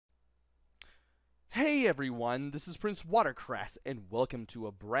Hey everyone, this is PrinceWatercress, and welcome to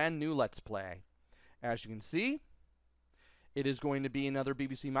a brand new Let's Play. As you can see, it is going to be another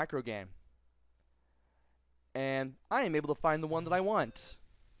BBC micro game. And I am able to find the one that I want.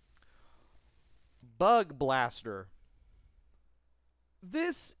 Bug Blaster.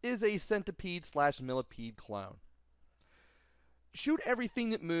 This is a Centipede / Millipede clone. Shoot everything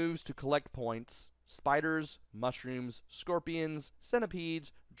that moves to collect points. Spiders, mushrooms, scorpions,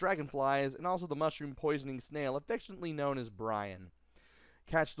 centipedes, dragonflies, and also the mushroom poisoning snail, affectionately known as Brian.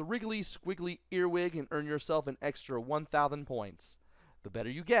 Catch the wriggly, squiggly earwig and earn yourself an extra 1,000 points. The better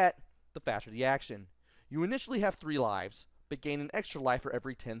you get, the faster the action. You initially have 3 lives, but gain an extra life for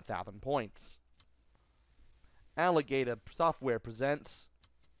every 10,000 points. Alligator Software presents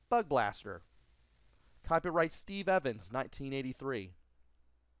Bug Blaster. Copyright Steve Evans, 1983.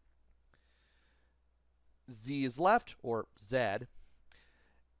 Z is left, or Z.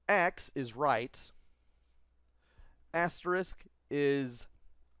 X is right. Asterisk is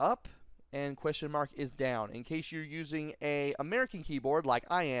up, and question mark is down. In case you're using an American keyboard like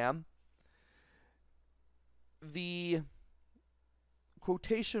I am, the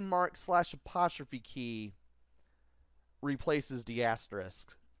quotation mark / apostrophe key replaces the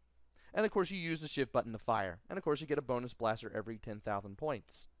asterisk. And of course you use the shift button to fire. And of course you get a bonus blaster every 10,000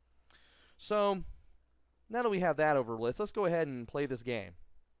 points. So, now that we have that over with, let's go ahead and play this game.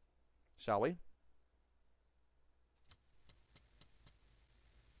 Shall we?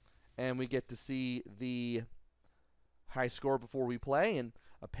 And we get to see the high score before we play. And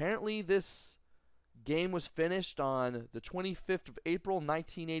apparently this game was finished on the 25th of April,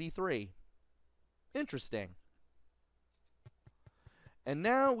 1983. Interesting. And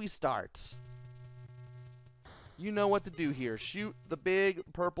now we start. You know what to do here. Shoot the big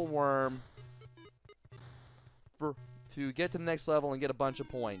purple worm to get to the next level and get a bunch of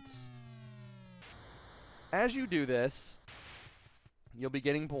points. As you do this, you'll be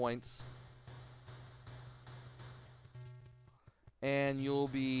getting points. And you'll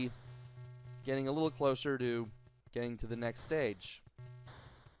be getting a little closer to getting to the next stage.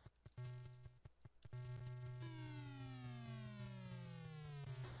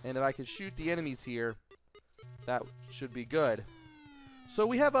 And if I could shoot the enemies here, that should be good. So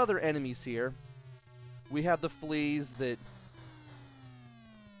we have other enemies here. We have the fleas that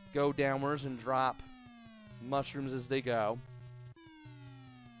go downwards and drop mushrooms as they go.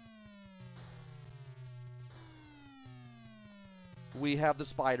 We have the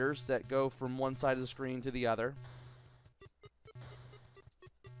spiders that go from one side of the screen to the other.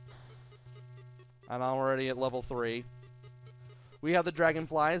 And I'm already at level 3. We have the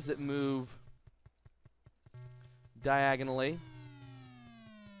dragonflies that move diagonally.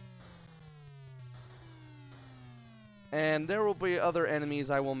 And there will be other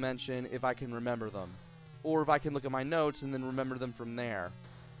enemies I will mention if I can remember them. Or if I can look at my notes and then remember them from there.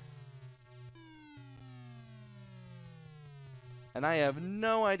 And I have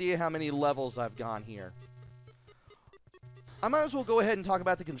no idea how many levels I've gone here. I might as well go ahead and talk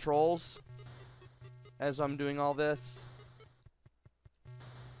about the controls as I'm doing all this.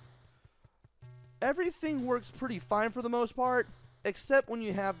 Everything works pretty fine for the most part, except when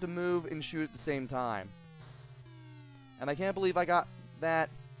you have to move and shoot at the same time. And I can't believe I got that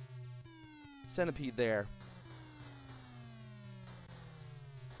centipede there.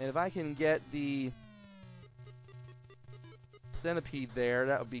 And if I can get the centipede there,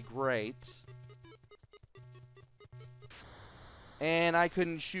 that would be great. And I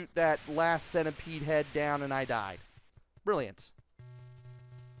couldn't shoot that last centipede head down and I died. Brilliant.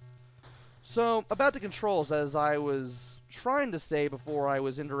 So, about the controls, as I was trying to say before I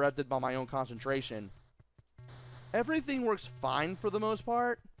was interrupted by my own concentration, everything works fine for the most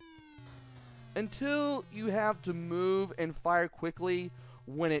part, until you have to move and fire quickly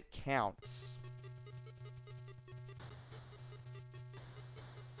when it counts.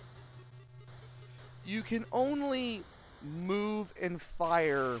 You can only move and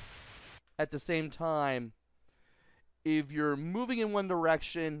fire at the same time if you're moving in one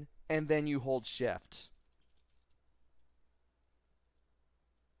direction and then you hold shift.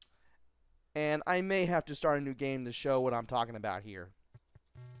 And I may have to start a new game to show what I'm talking about here.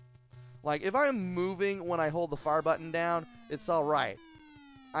 Like, if I'm moving when I hold the fire button down, it's alright.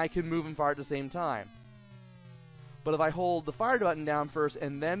 I can move and fire at the same time. But if I hold the fire button down first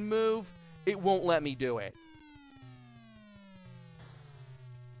and then move, it won't let me do it.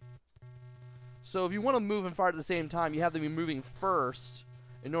 So if you want to move and fire at the same time, you have to be moving first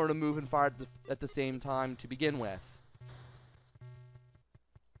in order to move and fire at the same time to begin with.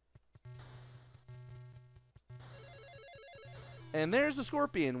 And there's the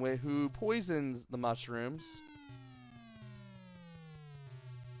scorpion who poisons the mushrooms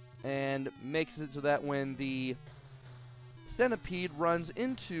and makes it so that when the centipede runs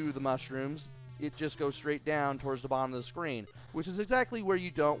into the mushrooms, it just goes straight down towards the bottom of the screen, which is exactly where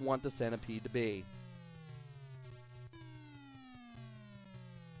you don't want the centipede to be.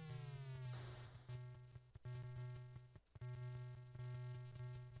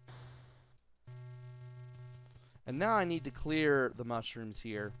 And now I need to clear the mushrooms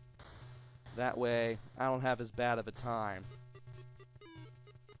here. That way, I don't have as bad of a time.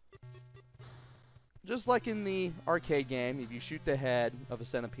 Just like in the arcade game, if you shoot the head of a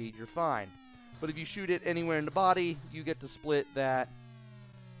centipede, you're fine. But if you shoot it anywhere in the body, you get to split that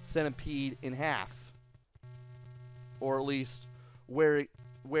centipede in half. Or at least where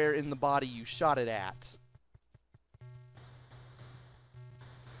in the body you shot it at.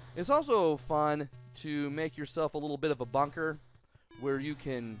 It's also fun to make yourself a little bit of a bunker where you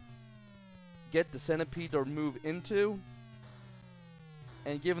can get the centipede to move into,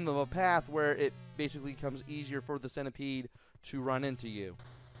 and giving them a path where it basically becomes easier for the centipede to run into you,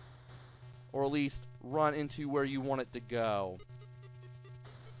 or at least run into where you want it to go.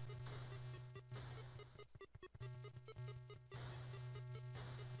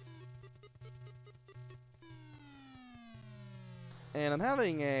 And I'm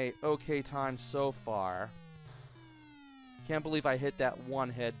having a okay time so far. Can't believe I hit that one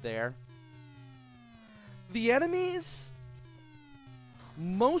head there. The enemies,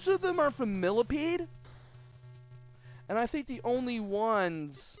 most of them are from Millipede. And I think the only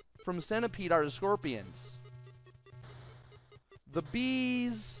ones from Centipede are the scorpions. The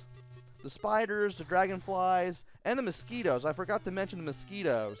bees, the spiders, the dragonflies, and the mosquitoes. I forgot to mention the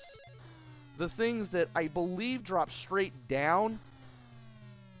mosquitoes. The things that I believe drop straight down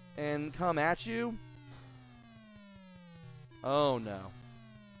and come at you. Oh no.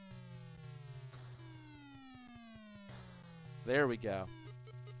 There we go.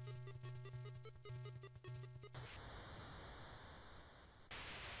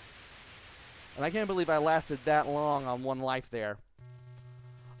 And I can't believe I lasted that long on one life there.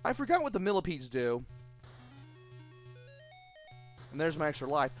 I forgot what the millipedes do. And there's my extra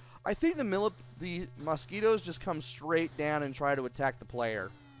life. I think the mosquitoes just come straight down and try to attack the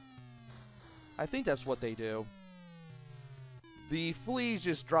player. I think that's what they do. The fleas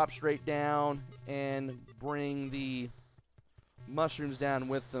just drop straight down and bring the mushrooms down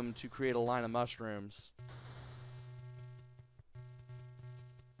with them to create a line of mushrooms.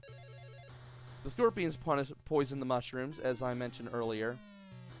 The scorpions poison the mushrooms, as I mentioned earlier.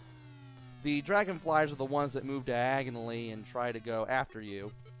 The dragonflies are the ones that move diagonally and try to go after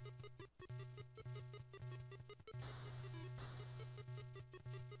you.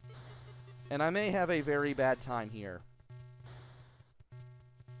 And I may have a very bad time here.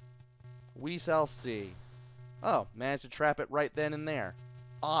 We shall see. Oh, managed to trap it right then and there.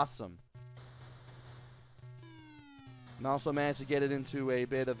 Awesome. And also managed to get it into a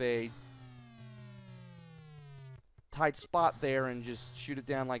bit of a tight spot there and just shoot it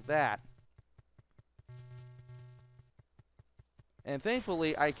down like that. And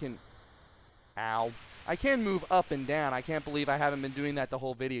thankfully I can... Ow. I can move up and down. I can't believe I haven't been doing that the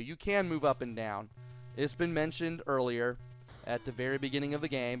whole video. You can move up and down. It's been mentioned earlier at the very beginning of the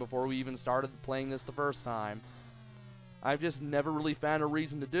game before we even started playing this the first time. I've just never really found a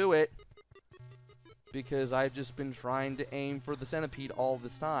reason to do it because I've just been trying to aim for the centipede all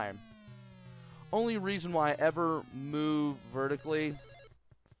this time. Only reason why I ever move vertically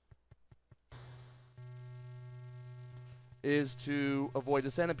is to avoid the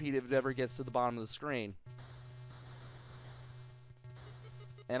centipede if it ever gets to the bottom of the screen.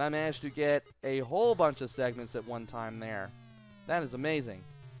 And I managed to get a whole bunch of segments at one time there. That is amazing.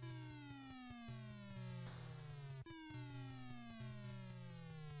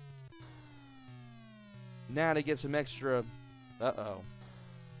 Now to get some extra... Uh-oh.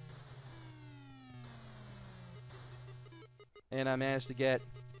 And I managed to get...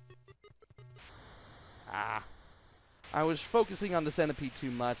 I was focusing on the centipede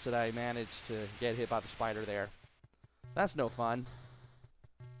too much that I managed to get hit by the spider there. That's no fun.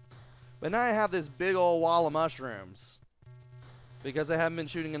 But now I have this big old wall of mushrooms. Because I haven't been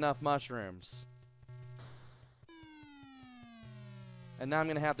shooting enough mushrooms. And now I'm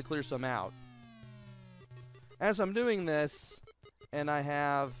going to have to clear some out. As I'm doing this, and I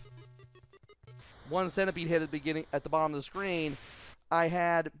have one centipede head at the bottom of the screen, I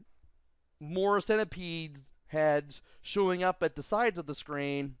had more centipedes heads showing up at the sides of the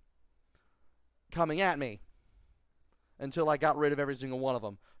screen coming at me until I got rid of every single one of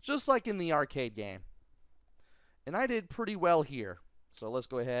them, just like in the arcade game. And I did pretty well here. So let's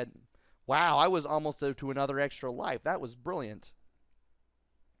go ahead. Wow, I was almost to another extra life. That was brilliant.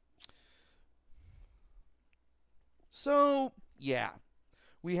 So, yeah.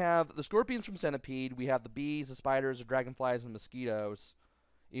 We have the scorpions from Centipede. We have the bees, the spiders, the dragonflies, and the mosquitoes.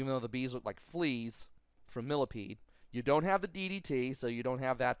 Even though the bees look like fleas from Millipede. You don't have the DDT, so you don't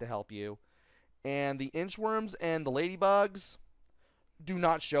have that to help you. And the inchworms and the ladybugs do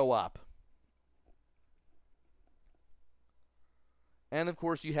not show up. And of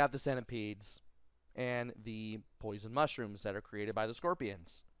course, you have the centipedes and the poison mushrooms that are created by the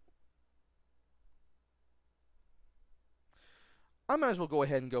scorpions. I might as well go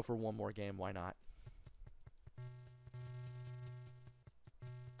ahead and go for one more game. Why not?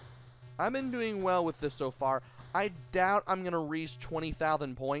 I've been doing well with this so far. I doubt I'm going to reach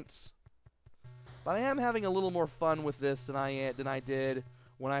 20,000 points. But I am having a little more fun with this than I did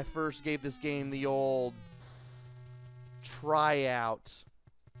when I first gave this game the old tryout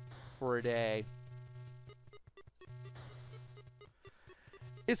for a day.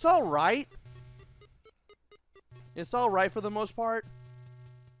 It's alright. It's alright for the most part.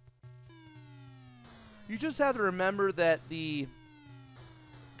 You just have to remember that the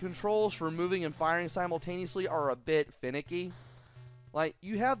controls for moving and firing simultaneously are a bit finicky. Like,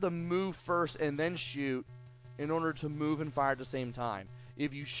 you have to move first and then shoot in order to move and fire at the same time.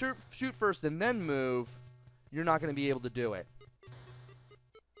 If you shoot first and then move, you're not going to be able to do it.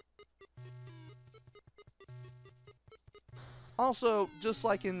 Also, just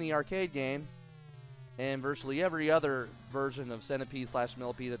like in the arcade game, and virtually every other version of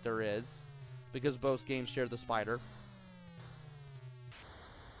Centipede/Millipede that there is, because both games share the spider.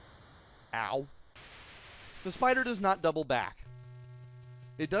 Ow. The spider does not double back.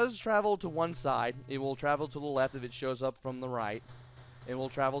 It does travel to one side. It will travel to the left if it shows up from the right. It will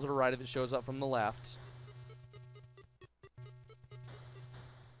travel to the right if it shows up from the left.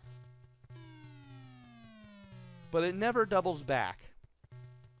 But it never doubles back.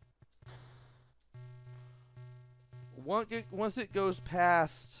 Once it goes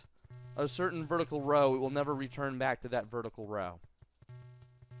past a certain vertical row, it will never return back to that vertical row,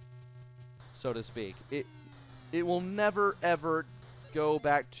 so to speak. It will never, ever go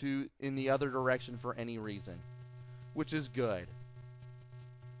back to in the other direction for any reason, which is good.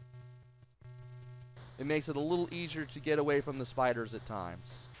 It makes it a little easier to get away from the spiders at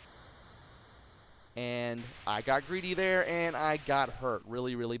times. And I got greedy there, and I got hurt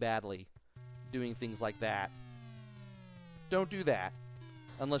really, really badly doing things like that. Don't do that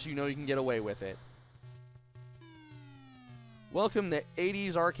unless you know you can get away with it. Welcome to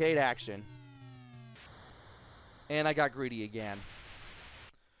 80s arcade action. And I got greedy again.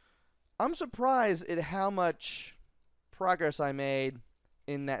 I'm surprised at how much progress I made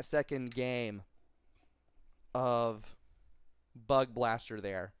in that second game of Bug Blaster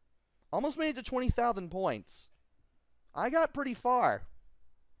there. Almost made it to 20,000 points. I got pretty far.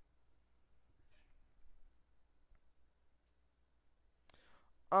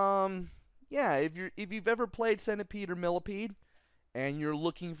 Yeah, if you've ever played Centipede or Millipede and you're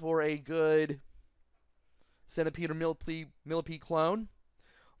looking for a good Centipede or Millipede clone,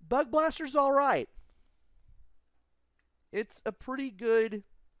 Bug Blaster's alright. It's a pretty good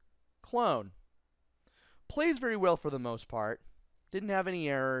clone. Plays very well for the most part. Didn't have any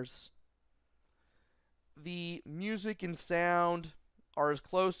errors. The music and sound are as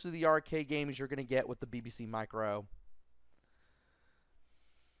close to the arcade game as you're going to get with the BBC Micro.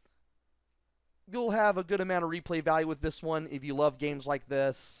 You'll have a good amount of replay value with this one if you love games like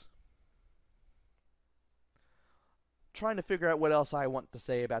this. Trying to figure out what else I want to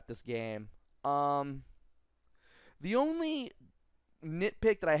say about this game. The only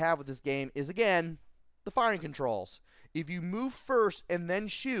nitpick that I have with this game is, again, the firing controls. If you move first and then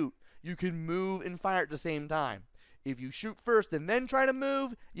shoot, you can move and fire at the same time. If you shoot first and then try to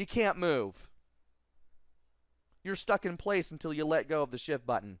move, you can't move. You're stuck in place until you let go of the shift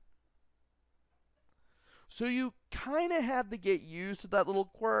button. So you kind of have to get used to that little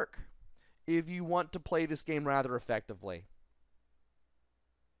quirk if you want to play this game rather effectively.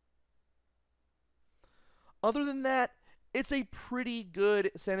 Other than that, it's a pretty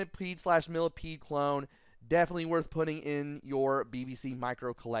good Centipede/Millipede clone. Definitely worth putting in your BBC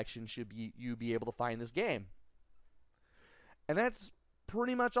Micro collection should you be able to find this game. And that's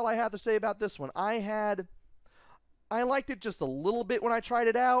pretty much all I have to say about this one. I liked it just a little bit when I tried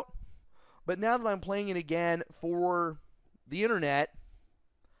it out, but now that I'm playing it again for the internet,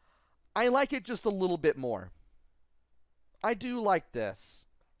 I like it just a little bit more. I do like this.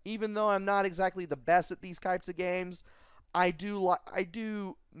 Even though I'm not exactly the best at these types of games, I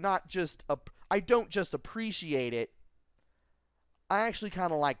do not just I don't just appreciate it, I actually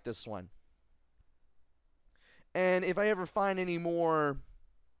kind of like this one. And if I ever find any more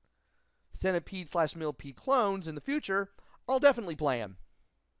Centipede / Millipede clones in the future, I'll definitely play them.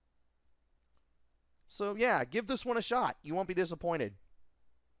 So yeah, give this one a shot. You won't be disappointed.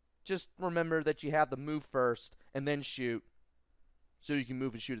 Just remember that you have to move first and then shoot, so you can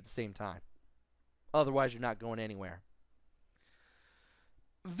move and shoot at the same time. Otherwise, you're not going anywhere.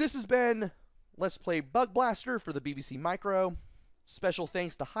 This has been Let's Play Bug Blaster for the BBC Micro. Special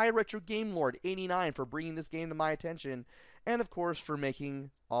thanks to High Retro Game Lord 89 for bringing this game to my attention, and of course for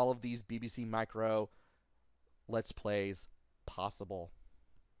making all of these BBC Micro Let's Plays possible.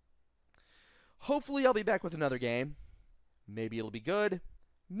 Hopefully I'll be back with another game. Maybe it'll be good,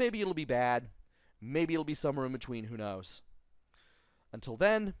 maybe it'll be bad, maybe it'll be somewhere in between, who knows. Until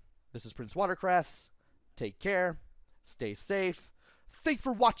then, this is PrinceWatercress. Take care, stay safe, thanks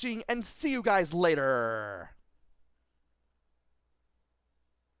for watching, and see you guys later!